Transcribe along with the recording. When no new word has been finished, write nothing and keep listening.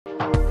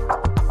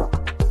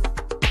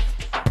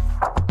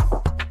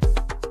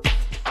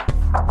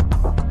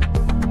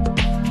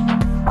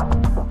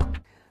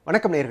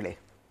வணக்கம் நேயர்களே.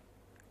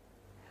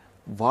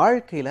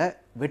 வாழ்க்கையில்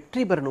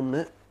வெற்றி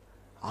பெறணும்னு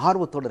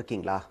ஆர்வத்தோடு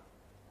இருக்கீங்களா?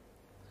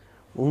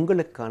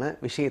 உங்களுக்கான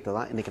விஷயத்தை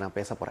தான் இன்றைக்கி நான்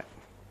பேச போகிறேன்.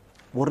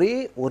 ஒரே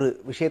ஒரு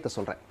விஷயத்தை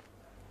சொல்கிறேன்,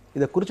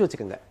 இதை குறித்து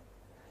வச்சுக்கோங்க.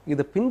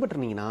 இதை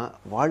பின்பற்றினீங்கன்னா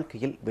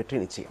வாழ்க்கையில்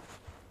வெற்றி நிச்சயம்.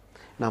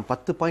 நான்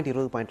 10 பாயிண்ட்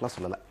 20 பாயிண்ட்லாம்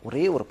சொல்லலை,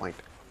 ஒரே ஒரு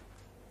பாயிண்ட்.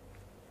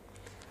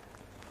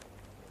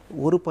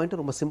 ஒரு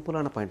பாயிண்ட் ரொம்ப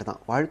சிம்பிளான பாயிண்ட்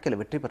தான்.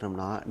 வாழ்க்கையில் வெற்றி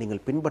பெறணும்னா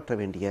நீங்கள் பின்பற்ற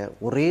வேண்டிய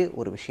ஒரே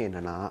ஒரு விஷயம்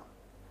என்னென்னா,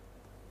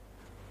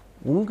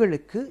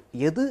 உங்களுக்கு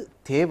எது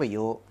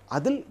தேவையோ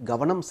அதில்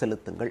கவனம்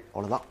செலுத்துங்கள்.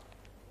 அவ்வளோதான்.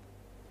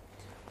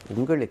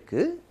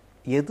 உங்களுக்கு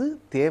எது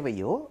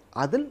தேவையோ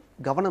அதில்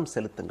கவனம்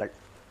செலுத்துங்கள்.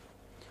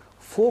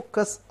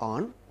 Focus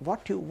on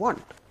what you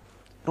want.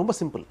 ரொம்ப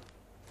சிம்பிள்.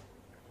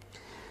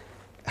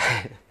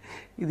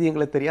 இது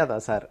எங்களுக்கு தெரியாதா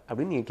சார்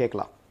அப்படின்னு நீங்கள்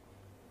கேட்கலாம்.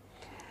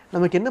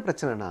 நமக்கு என்ன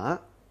பிரச்சனைனா,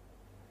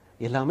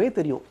 எல்லாமே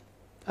தெரியும்,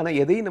 ஆனால்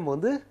எதையும்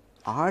நம்ம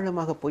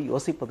ஆழமாக போய்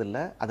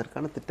யோசிப்பதில்லை,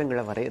 அதற்கான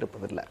திட்டங்களை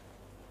வரையறுப்பதில்லை.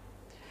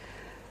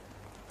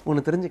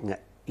 ஒன்று தெரிஞ்சுக்கங்க,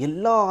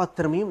 எல்லா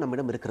திறமையும்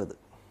நம்மிடம் இருக்கிறது.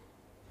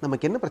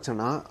 நமக்கு என்ன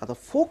பிரச்சனைனா, அதை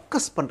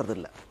ஃபோக்கஸ்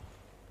பண்ணுறதில்லை,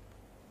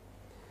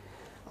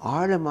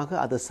 ஆழமாக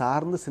அதை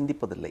சார்ந்து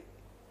சிந்திப்பதில்லை.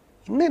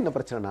 இன்னும் என்ன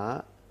பிரச்சனைனா,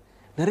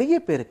 நிறைய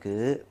பேருக்கு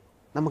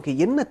நமக்கு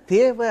என்ன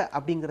தேவை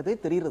அப்படிங்கிறதே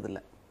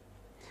தெரியறதில்லை.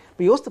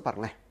 இப்போ யோசித்து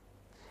பாருங்களேன்,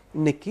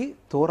 இன்றைக்கி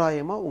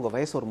தோராயமாக உங்கள்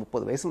வயசு ஒரு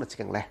 30 வயசுன்னு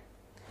வச்சுக்கோங்களேன்.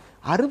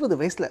 60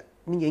 வயசில்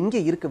நீங்கள்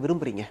எங்கே இருக்க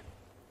விரும்புகிறீங்க?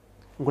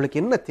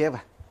 உங்களுக்கு என்ன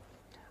தேவை?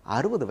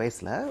 60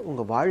 வயசில்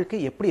உங்கள்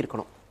வாழ்க்கை எப்படி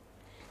இருக்கணும்?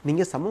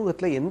 நீங்கள்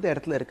சமூகத்தில் எந்த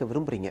இடத்துல இருக்க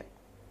விரும்புகிறீங்க?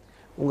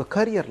 உங்கள்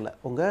கரியரில்,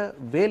 உங்கள்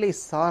வேலை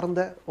சார்ந்த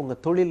உங்கள்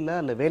தொழிலில்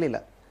இல்லை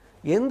வேலையில்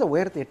எந்த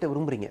உயரத்தை எட்ட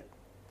விரும்புகிறீங்க?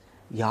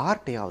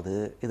 யார்கிட்டையாவது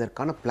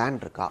இதற்கான பிளான்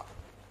இருக்கா?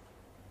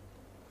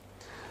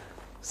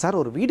 சார்,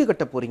 ஒரு வீடு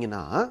கட்ட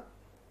போகிறீங்கன்னா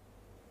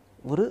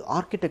ஒரு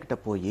ஆர்கிடெக்டை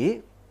போய்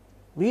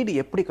வீடு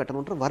எப்படி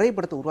கட்டணுன்ற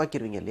வரைபடத்தை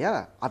உருவாக்கிடுவீங்க இல்லையா?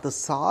 அதை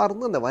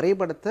சார்ந்து அந்த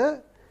வரைபடத்தை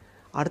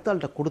அடுத்த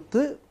ஆள்கிட்ட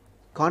கொடுத்து,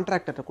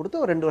 கான்ட்ராக்டர்கிட்ட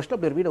கொடுத்து, ஒரு 2 வருஷத்தில்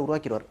அப்படி ஒரு வீடை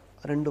உருவாக்கிடுவார்.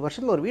 2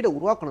 வருஷத்தில் ஒரு வீடை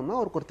உருவாக்கணும்னா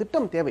அவருக்கு ஒரு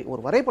திட்டம் தேவை,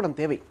 ஒரு வரைபடம்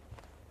தேவை.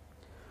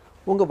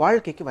 உங்கள்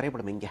வாழ்க்கைக்கு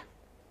வரைபடம் எங்கே?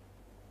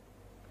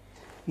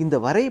 இந்த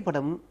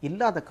வரைபடம்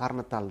இல்லாத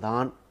காரணத்தால்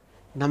தான்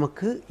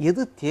நமக்கு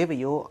எது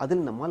தேவையோ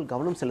அதில் நம்மால்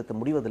கவனம் செலுத்த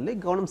முடிவதில்லை,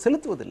 கவனம்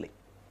செலுத்துவதில்லை.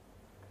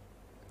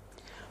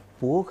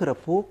 போகிற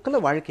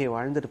போக்கில் வாழ்க்கையை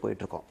வாழ்ந்துட்டு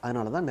போயிட்டுருக்கோம்.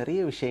 அதனால தான்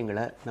நிறைய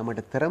விஷயங்களை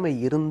நம்மகிட்ட திறமை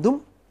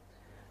இருந்தும்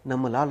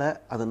நம்மளால்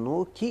அதை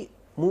நோக்கி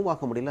மூவ்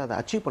ஆக முடியல, அதை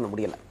அச்சீவ் பண்ண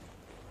முடியலை.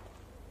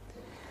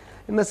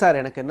 என்ன சார்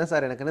எனக்கு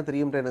என்ன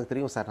தெரியும்ன்ற, எனக்கு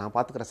தெரியும் சார், நான்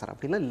பார்த்துக்கிறேன் சார்,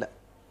 அப்படிலாம் இல்லை.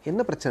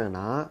 என்ன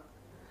பிரச்சனைனா,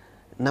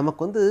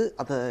 நமக்கு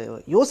அதை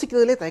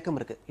யோசிக்கிறதுலே தயக்கம்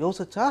இருக்குது.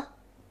 யோசிச்சா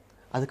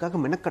அதுக்காக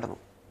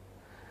மெனக்கடணும்,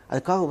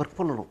 அதுக்காக ஒர்க்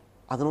பண்ணணும்,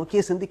 அதை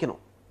நோக்கியே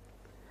சிந்திக்கணும்.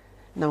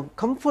 நமக்கு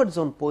கம்ஃபர்ட்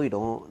ஜோன்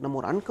போயிடும், நம்ம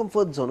ஒரு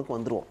அன்கம்ஃபர்ட் ஜோனுக்கு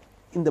வந்துடுவோம்.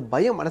 இந்த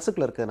பயம்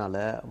மனசுக்குள்ளே இருக்கிறதுனால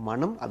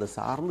மனம் அதை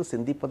சார்ந்து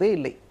சிந்திப்பதே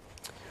இல்லை.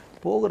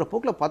 போகிற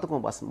போக்கில்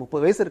பார்த்துக்கோம் பாஸ்,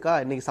 30 வயசு இருக்கா,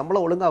 இன்றைக்கி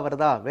சம்பளம் ஒழுங்காக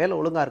வருதா, வேலை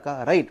ஒழுங்காக இருக்கா,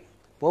 ரைட்,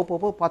 போ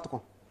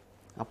பார்த்துக்கோம்.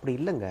 அப்படி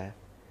இல்லைங்க.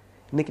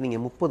 இன்றைக்கி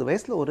நீங்கள் 30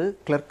 வயசில் ஒரு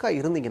கிளர்க்காக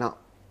இருந்தீங்கன்னா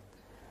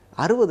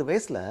 60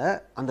 வயசில்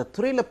அந்த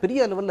துறையில்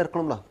பெரிய லெவலில்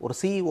இருக்கணும்ல. ஒரு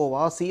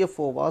சிஇஓவா,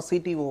 சிஎஃப்ஓவா,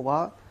 சிடிஓவா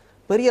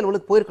பெரிய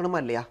லெவலுக்கு போயிருக்கணுமா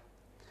இல்லையா?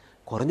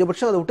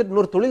 குறைஞ்சபட்சம் அதை விட்டு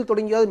இன்னொரு தொழில்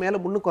தொடங்கியாவது மேலே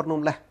முன்னுக்கு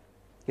வரணும்ல,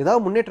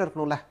 ஏதாவது முன்னேற்றம்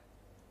இருக்கணும்ல.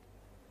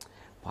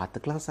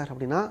 பார்த்துக்கலாம் சார்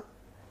அப்படின்னா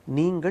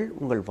நீங்கள்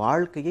உங்கள்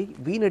வாழ்க்கையை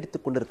வீணடித்து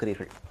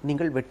கொண்டிருக்கிறீர்கள்.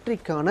 நீங்கள்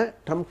வெற்றிக்கான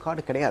ட்ரம்ப்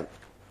கார்டு கிடையாது.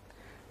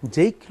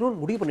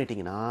 ஜெயிக்கணும்னு முடிவு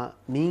பண்ணிட்டீங்கன்னா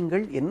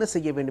நீங்கள் என்ன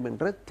செய்ய வேண்டும்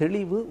என்ற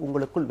தெளிவு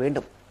உங்களுக்குள்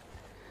வேண்டும்.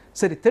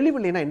 சரி,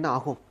 தெளிவில்லைன்னா என்ன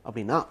ஆகும்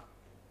அப்படின்னா,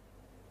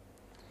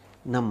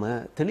 நம்ம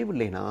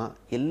தெளிவில்லைன்னா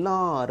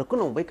எல்லாருக்கும்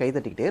நம்ம போய்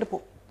கைதட்டிக்கிட்டே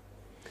இருப்போம்,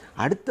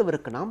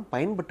 அடுத்தவருக்கு நாம்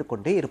பயன்பட்டு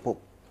கொண்டே இருப்போம்.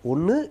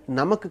 ஒன்று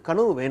நமக்கு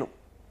கனவு வேணும்,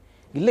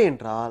 இல்லை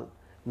என்றால்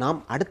நாம்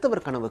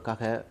அடுத்தவர்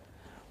கனவுக்காக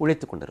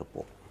உழைத்து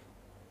கொண்டிருப்போம்.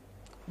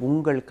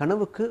 உங்கள்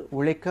கனவுக்கு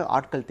உழைக்க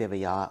ஆட்கள்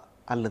தேவையா,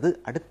 அல்லது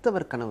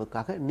அடுத்தவர்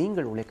கனவுக்காக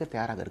நீங்கள் உழைக்க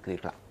தயாராக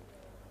இருக்கிறீர்களா?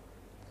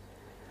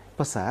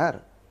 இப்போ சார்,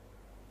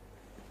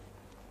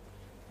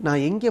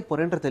 நான் எங்கே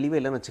போகிறேன்ற தெளிவே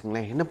இல்லைன்னு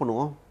வச்சுக்கோங்களேன். என்ன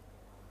பண்ணுவோம்?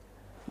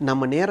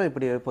 நம்ம நேரம்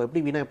இப்போ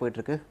எப்படி வீணாக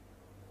போயிட்டுருக்கு?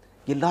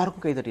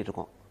 எல்லாருக்கும் கை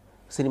தட்டிகிட்ருக்கோம்.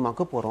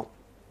 சினிமாவுக்கு போகிறோம்,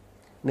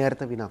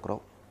 நேரத்தை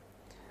வீணாக்குறோம்.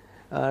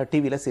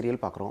 டிவியில்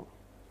சீரியல் பார்க்குறோம்.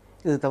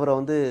 இது தவிர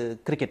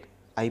கிரிக்கெட்,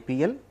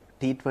 ஐபிஎல்,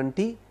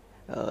 T20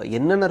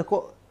 என்னென்ன இருக்கோ,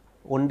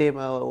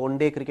 one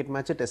day cricket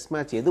match, test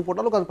match எது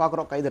போட்டாலும் அதை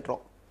பார்க்குறோம், கை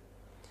தட்டுறோம்.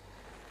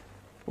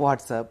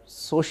 வாட்ஸ்அப்,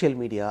 சோஷியல்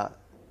மீடியா,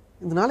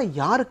 இதனால்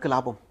யாருக்கு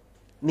லாபம்?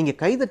 நீங்கள்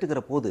கைதட்டுகிற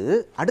போது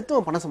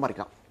அடுத்தவன் பணம்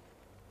சம்பாதிக்கலாம்.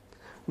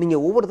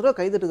 நீங்கள் ஒவ்வொரு தடவை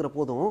கைதட்டுகிற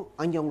போதும்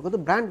அங்கே அவங்களுக்கு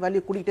பிராண்ட் வேல்யூ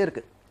கூட்டிகிட்டே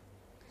இருக்குது.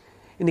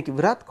 இன்றைக்கி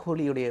விராட்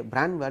கோலியுடைய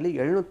பிராண்ட் வேல்யூ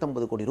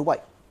 750 கோடி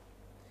ரூபாய்.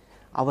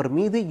 அவர்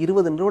மீது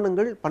 20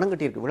 நிறுவனங்கள் பணம்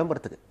கட்டியிருக்கு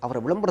விளம்பரத்துக்கு.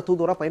 அவரை விளம்பர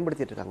தூதுவராக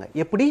பயன்படுத்திட்டு இருக்காங்க.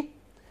 எப்படி?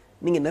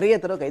 நீங்கள் நிறைய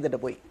தடவை கைதட்ட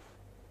போய்.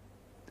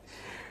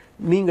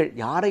 நீங்கள்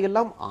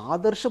யாரையெல்லாம்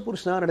ஆதர்ஷ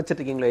புருஷனாக நினச்சிட்டு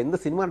இருக்கீங்களோ, எந்த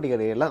சினிமா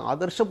நடிகரையெல்லாம்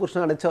ஆதர்ஷ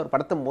புருஷனாக நினச்ச ஒரு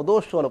படத்தை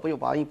மொதல் ஷோவில் போய்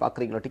வாங்கி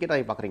பார்க்குறீங்களோ, டிக்கெட்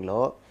வாங்கி பார்க்குறீங்களோ,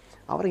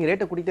 அவர் இங்கே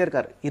ரேட்டை கூட்டிகிட்டே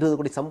இருக்கார். 20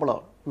 கோடி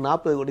சம்பளம்,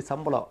 40 கோடி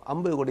சம்பளம்,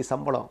 50 கோடி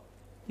சம்பளம்.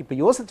 இப்போ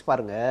யோசிச்சு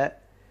பாருங்கள்,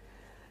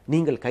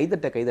 நீங்கள்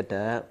கைதட்ட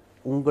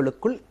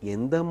உங்களுக்குள்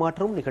எந்த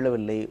மாற்றமும்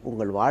நிகழவில்லை.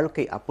 உங்கள்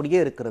வாழ்க்கை அப்படியே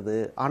இருக்கிறது.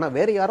 ஆனால்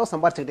வேறு யாரோ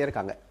சம்பாரிச்சுக்கிட்டே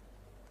இருக்காங்க.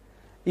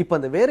 இப்போ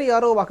அந்த வேறு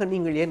யாரோவாக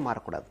நீங்கள் ஏன்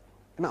மாறக்கூடாது?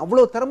 ஏன்னா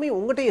அவ்வளோ திறமை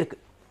உங்கள்கிட்டே இருக்கு.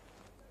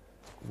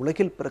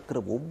 உலகில் பிறக்கிற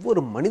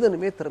ஒவ்வொரு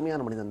மனிதனுமே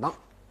திறமையான மனிதன் தான்.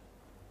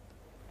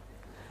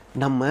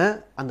 நம்ம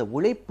அந்த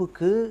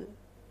உழைப்புக்கு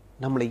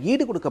நம்மளை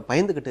ஈடு கொடுக்க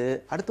பயந்துக்கிட்டு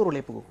அடுத்த ஒரு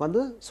உழைப்புக்கு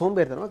உட்காந்து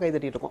சோம்பேறித்தனமாக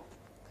கைதட்டிட்டு இருக்கோம்.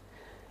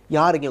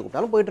 யார் எங்கே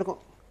கூப்பிட்டாலும்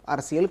போயிட்டுருக்கோம்.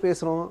 அரசியல்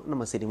பேசுகிறோம்,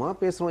 நம்ம சினிமா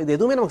பேசுகிறோம். இது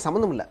எதுவுமே நமக்கு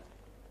சம்மந்தம் இல்லை.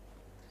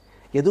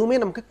 எதுவுமே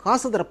நமக்கு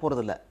காசு தர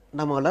போகிறதில்ல.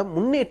 நம்மளை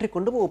முன்னேற்றி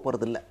கொண்டு போக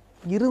போகிறதில்ல.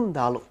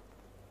 இருந்தாலும்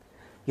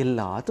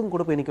எல்லாத்துக்கும்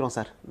கூட போய் நிற்கிறோம்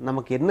சார்.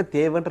 நமக்கு என்ன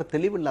தேவைன்ற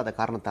தெளிவில்லாத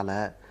காரணத்தால்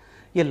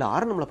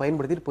எல்லாரும் நம்மளை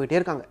பயன்படுத்திட்டு போயிட்டே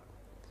இருக்காங்க.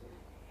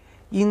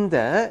 இந்த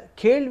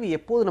கேள்வி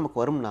எப்போது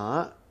நமக்கு வரும்னா,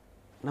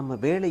 நம்ம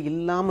வேலை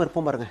இல்லாமல்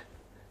இருப்போம் பாருங்க.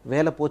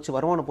 வேலை போச்சு,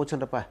 வருமானம்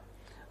போச்சுன்றப்ப,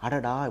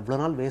 அடடா இவ்வளோ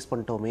நாள் வேஸ்ட்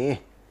பண்ணிட்டோமே,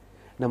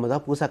 நம்ம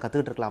தான் புதுசாக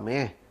கற்றுக்கிட்டு இருக்கலாமே,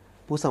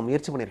 புதுசாக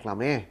முயற்சி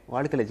பண்ணியிருக்கலாமே,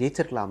 வாழ்க்கையில்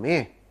ஜெயிச்சிருக்கலாமே.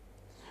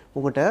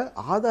 உங்கள்கிட்ட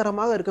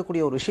ஆதாரமாக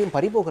இருக்கக்கூடிய ஒரு விஷயம்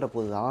பறிபோகிற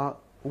போது தான்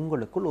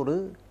உங்களுக்குள் ஒரு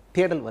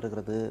தேடல்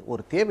வருகிறது,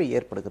 ஒரு தேவை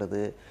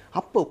ஏற்படுகிறது.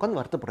 அப்போ உட்காந்து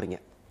வருத்தப்படுறீங்க.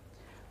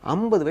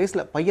 50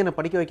 வயசில் பையனை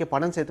படிக்க வைக்க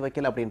பணம் சேர்த்து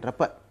வைக்கல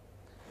அப்படின்றப்ப,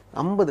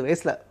 50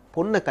 வயசில்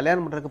பொண்ணை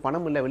கல்யாணம் பண்ணுறதுக்கு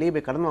பணம் இல்லை, வெளியே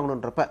போய் கடன்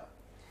வாங்கணுன்றப்ப,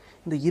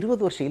 இந்த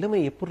 20 வருஷம்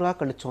இளமை எப்படா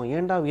கழிச்சோம்,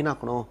 ஏன்டா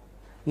வீணாக்கணும்,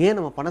 ஏன்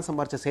நம்ம பணம்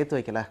சம்பாரிச்சு சேர்த்து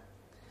வைக்கல,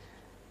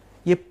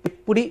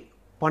 எப்படி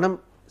பணம்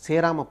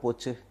சேராமல்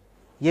போச்சு,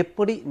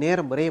 எப்படி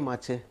நேரம்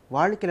விரயமாச்சு,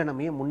 வாழ்க்கையில்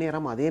நம்ம ஏன்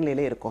முன்னேறாமல் அதே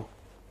நிலையிலே இருக்கோம்.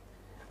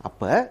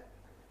 அப்போ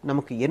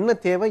நமக்கு என்ன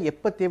தேவை,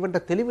 எப்போ தேவைன்ற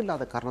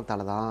தெளிவில்லாத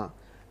காரணத்தால் தான்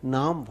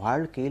நாம்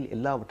வாழ்க்கையில்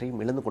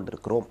எல்லாவற்றையும் இழந்து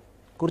கொண்டிருக்கிறோம்.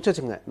 குறிச்சு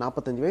வச்சுங்க,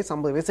 45 வயசு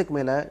 50 வயசுக்கு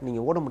மேலே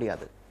நீங்கள் ஓட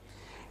முடியாது.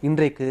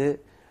 இன்றைக்கு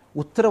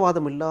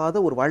உத்தரவாதம் இல்லாத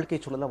ஒரு வாழ்க்கை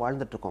சூழலை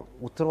வாழ்ந்துட்டுருக்கோம்.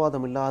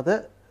 உத்தரவாதம் இல்லாத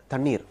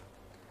தண்ணீர்,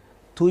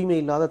 தூய்மை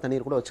இல்லாத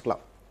தண்ணீர் கூட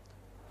வச்சுக்கலாம்,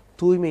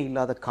 தூய்மை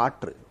இல்லாத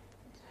காற்று,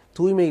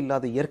 தூய்மை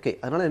இல்லாத இயற்கை.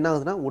 அதனால் என்ன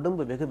ஆகுதுன்னா,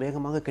 உடம்பு வெகு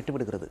வேகமாக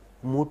கெட்டுவிடுகிறது.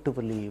 மூட்டு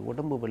வலி,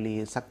 உடம்பு வலி,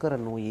 சக்கரை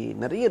நோய்,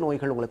 நிறைய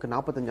நோய்கள் உங்களுக்கு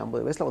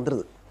 45-50 வயசில்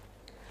வந்துடுது.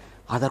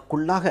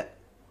 அதற்குள்ளாக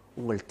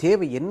உங்கள்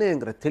தேவை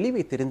என்னங்கிற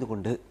தெளிவை தெரிந்து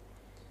கொண்டு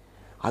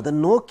அதை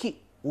நோக்கி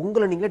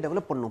உங்களை நீங்களே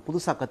டெவலப் பண்ணணும்,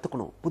 புதுசாக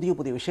கற்றுக்கணும், புதிய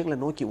புதிய விஷயங்களை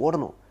நோக்கி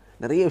ஓடணும்,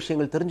 நிறைய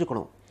விஷயங்கள்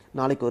தெரிஞ்சுக்கணும்.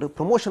 நாளைக்கு ஒரு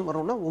ப்ரொமோஷன்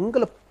வரணும்னா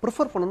உங்களை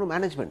ப்ரிஃபர் பண்ணணும்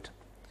மேனேஜ்மெண்ட்.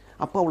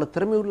 அப்போ அவ்வளோ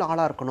திறமையுள்ள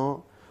ஆளாக இருக்கணும்.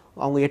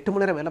 அவங்க 8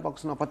 மணி நேரம் வேலை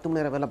பார்க்க சொன்னால் 10 மணி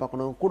நேரம் வேலை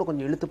பார்க்கணும், கூட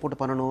கொஞ்சம் இழுத்து போட்டு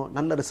பண்ணணும்,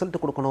 நல்ல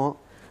ரிசல்ட் கொடுக்கணும்,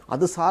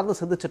 அது சார்ந்து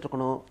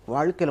சிந்திச்சிட்ருக்கணும்,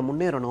 வாழ்க்கையில்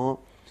முன்னேறணும்.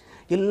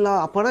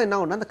 அப்போனா என்ன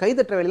ஆகும்னா, அந்த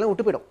கைதட்டுற வேலையெல்லாம்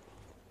விட்டு போயிடும்.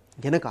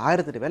 எனக்கு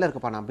 1008 வேலை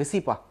இருக்குப்பா, நான்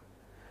பிஸிப்பா,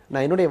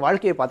 நான் என்னுடைய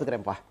வாழ்க்கையை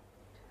பார்த்துக்கிறேன்ப்பா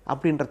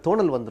அப்படின்ற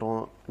தோணல்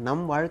வந்துடும்.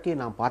 நம் வாழ்க்கையை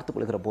நாம் பார்த்து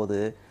கொள்கிற போது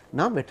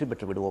நாம் வெற்றி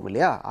பெற்று விடுவோம்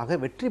இல்லையா? ஆக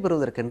வெற்றி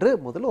பெறுவதற்கென்று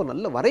முதல்ல ஒரு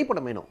நல்ல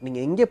வரைபடம் வேணும்.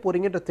 நீங்கள் எங்கே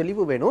போகிறீங்கன்ற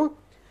தெளிவு வேணும்.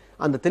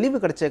 அந்த தெளிவு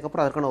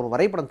கிடைச்சதுக்கப்புறம் அதற்கான ஒரு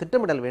வரைபடம்,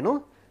 திட்டமிடல் வேணும்.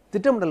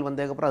 திட்டமிடல்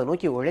வந்ததுக்கப்புறம் அதை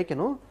நோக்கி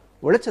உழைக்கணும்.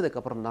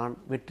 உழைச்சதுக்கப்புறம் தான்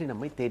வெற்றி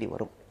நம்மை தேடி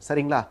வரும்.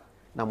 சரிங்களா?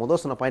 நான்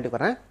முதல் சொன்ன பாயிண்ட்டுக்கு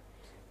வரேன்.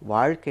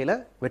 வாழ்க்கையில்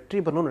வெற்றி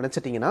பெறணும்னு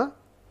நினச்சிட்டிங்கன்னா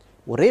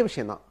ஒரே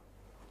விஷயந்தான்,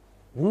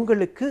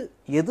 உங்களுக்கு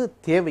எது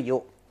தேவையோ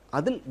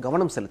அதில்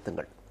கவனம்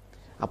செலுத்துங்கள்.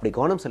 அப்படி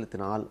கவனம்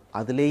செலுத்தினால்,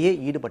 அதிலேயே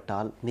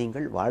ஈடுபட்டால்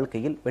நீங்கள்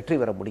வாழ்க்கையில் வெற்றி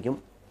பெற முடியும்.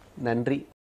 நன்றி.